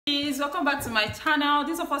Please welcome back to my channel.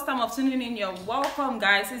 This is the first time of tuning in. You're welcome,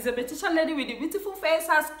 guys. It's a beautician lady with a beautiful face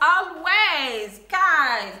as always,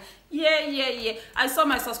 guys. Yeah. I saw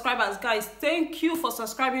my subscribers, guys. Thank you for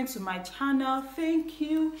subscribing to my channel. Thank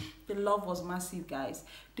you. The love was massive, guys.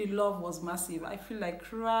 The love was massive. I feel like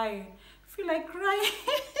crying.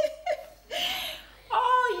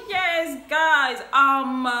 Oh yes, guys.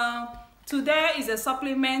 Today is a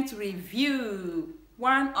supplement review.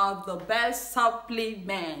 One of the best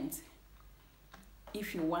supplements.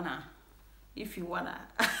 If you wanna.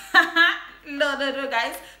 No,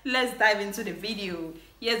 guys. Let's dive into the video.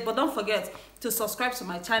 Yes, but don't forget to subscribe to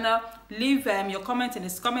my channel. Leave your comment in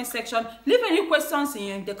the comment section. Leave any questions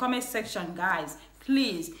in the comment section, guys.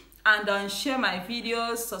 Please. And share my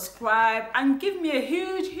videos, subscribe, and give me a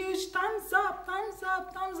huge thumbs up.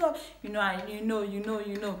 You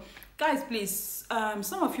know. Guys, please,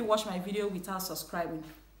 some of you watch my video without subscribing.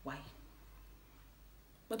 Why?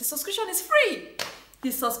 But the subscription is free.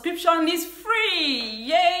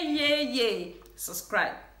 Yeah.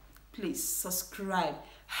 Subscribe. Please subscribe.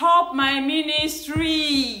 Help my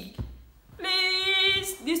ministry.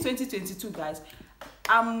 Please. This 2022, guys.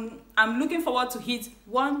 I'm looking forward to hit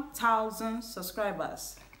 1,000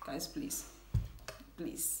 subscribers. Guys, please.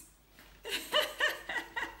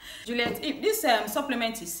 Juliet, if this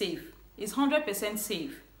supplement is safe, it's 100%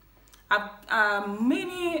 safe.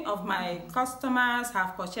 Many of my customers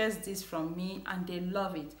have purchased this from me and they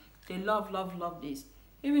love it. They love this.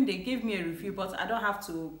 Even they give me a review, but I don't have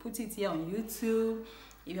to put it here on YouTube.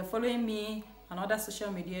 If you're following me on other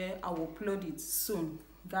social media, I will upload it soon.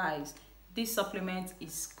 Guys, this supplement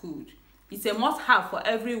is good. It's a must-have for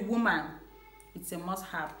every woman. It's a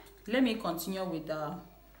must-have. Let me continue with the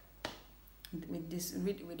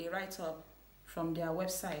write-up from their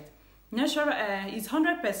website. It's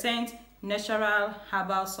 100% natural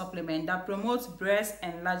herbal supplement that promotes breast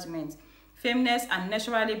enlargement, firmness, and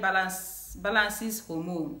naturally balances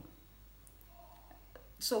hormone.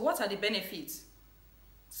 So what are the benefits?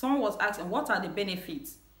 Someone was asking, what are the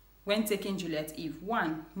benefits when taking Juliet Eve?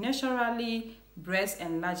 1. Naturally breast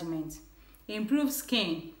enlargement. Improves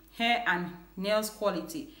skin, hair, and nails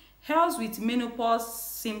quality. Helps with menopause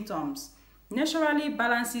symptoms. Naturally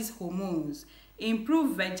balances hormones.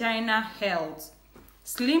 Improve vaginal health.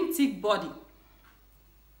 Slim thick body.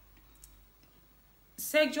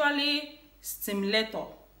 Sexually stimulator.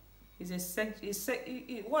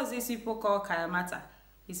 What's this people call Kayamata?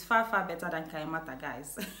 It's far better than Kayamata,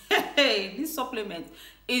 guys. This supplement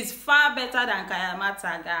is far better than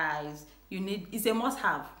Kayamata, guys. It's a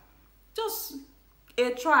must-have. Just a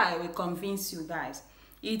try will convince you, guys.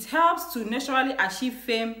 It helps to naturally achieve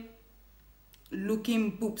firm looking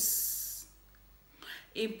boobs.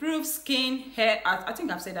 Improves skin, hair. I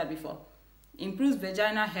think I've said that before. Improves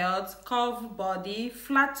vaginal health, curved body,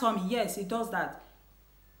 flat tummy. Yes, it does that.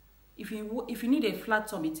 If you need a flat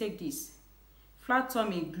tummy, take this. Flat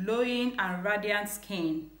tummy, glowing and radiant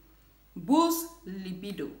skin. Boosts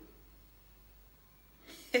libido.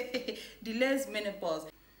 Delays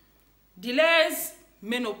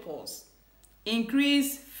menopause.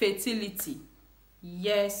 Increase fertility.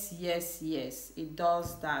 Yes. It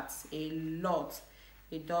does that a lot.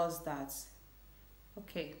 It does that.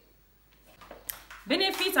 Okay.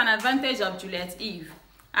 Benefits and advantage of Juliet Eve.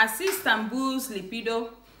 Assist and boosts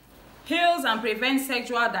libido. Heals and prevents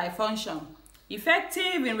sexual dysfunction.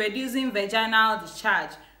 Effective in reducing vaginal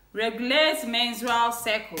discharge. Regulates menstrual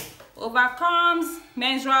cycle. Overcomes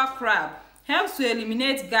menstrual cramp. Helps to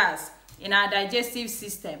eliminate gas in our digestive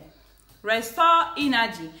system. Restore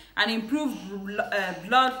energy and improve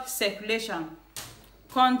blood circulation.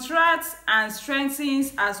 Contracts and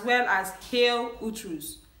strengthens as well as heal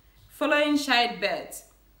uterus. Following childbirth.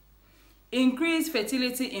 Increase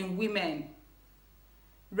fertility in women.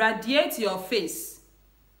 Radiate your face.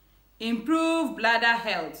 Improve bladder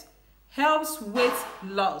health. Helps weight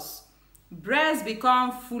loss. Breasts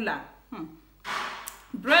become fuller.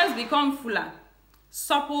 Breasts become fuller.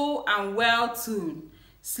 Supple and well tuned.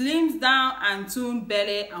 Slims down and tune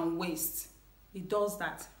belly and waist. It does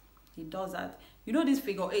that. You know this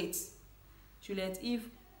figure 8. Juliet Eve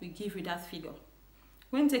will give you that figure.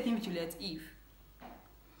 When taking Juliet Eve,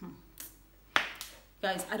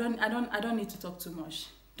 guys, I don't need to talk too much.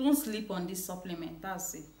 Don't sleep on this supplement.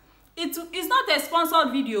 That's it. It's not a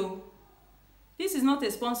sponsored video. This is not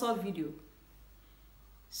a sponsored video.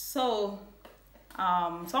 So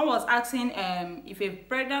someone was asking if a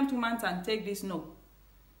pregnant woman can take this. No.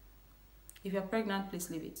 If you're pregnant, please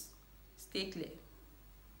leave it. Stay clear.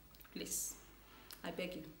 Please. I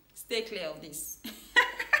beg you. Stay clear of this.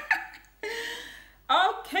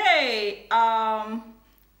 Okay.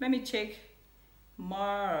 Let me check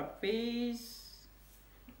more peace.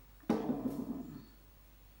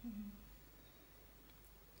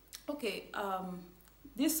 Okay,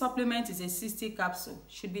 this supplement is a 60 capsule.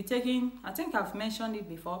 Should be taken, I think I've mentioned it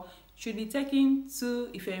before, should be taken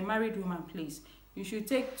 2 if you're a married woman, please. You should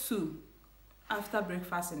take 2 after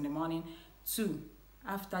breakfast in the morning, 2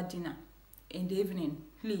 after dinner in the evening,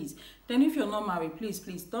 please. Then if you're not married, please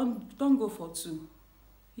don't go for 2.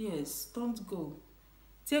 Yes, don't go.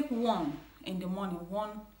 Take 1 in the morning, 1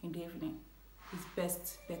 in the evening. It's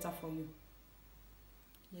better for you.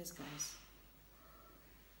 Yes, guys.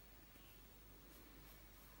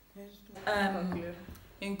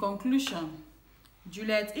 In conclusion,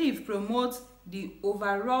 Juliet Eve promotes the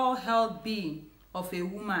overall health being of a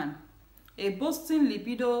woman, a boosting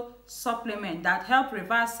libido supplement that helps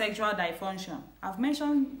reverse sexual dysfunction. I've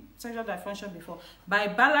mentioned sexual dysfunction before, by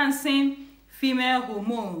balancing female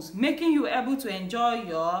hormones, making you able to enjoy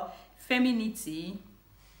your femininity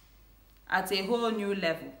at a whole new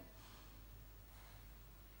level.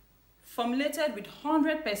 Formulated with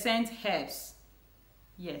 100% herbs.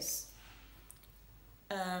 Yes.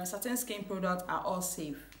 Certain skin products are all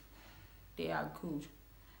safe. They are good.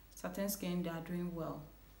 Certain skin, they are doing well.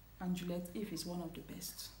 And Juliet Eve is one of the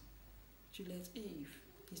best. Juliet Eve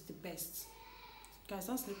is the best. Guys,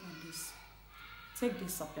 don't sleep on this. Take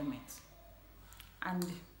this supplement. And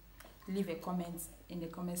leave a comment in the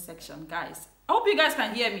comment section. Guys, I hope you guys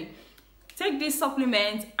can hear me. Take this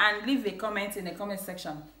supplement and leave a comment in the comment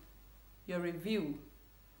section. Your review.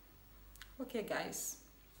 Okay, guys.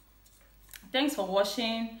 Thanks for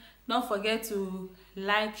watching. Don't forget to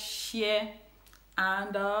like, share,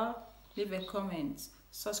 and leave a comment.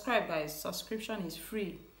 Subscribe, guys. Subscription is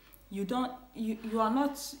free. You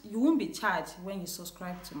won't be charged when you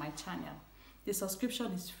subscribe to my channel. The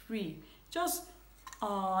subscription is free. Just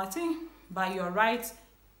I think by your right,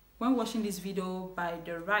 when watching this video, by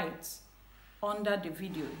the right under the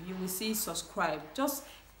video, you will see subscribe. Just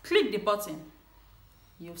click the button.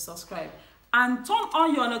 You've subscribed. And turn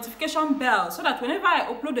on your notification bell so that whenever I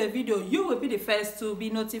upload a video, you will be the first to be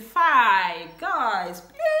notified. Guys,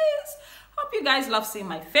 please. Hope you guys love seeing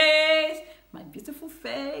my face, my beautiful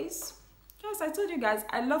face. Guys, I told you guys,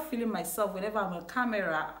 I love feeling myself whenever I'm on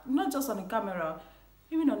camera. Not just on a camera,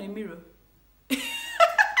 even on a mirror.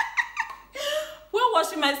 When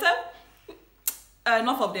washing myself,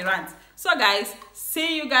 enough of the rant. So guys,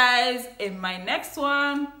 see you guys in my next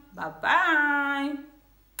one. Bye-bye.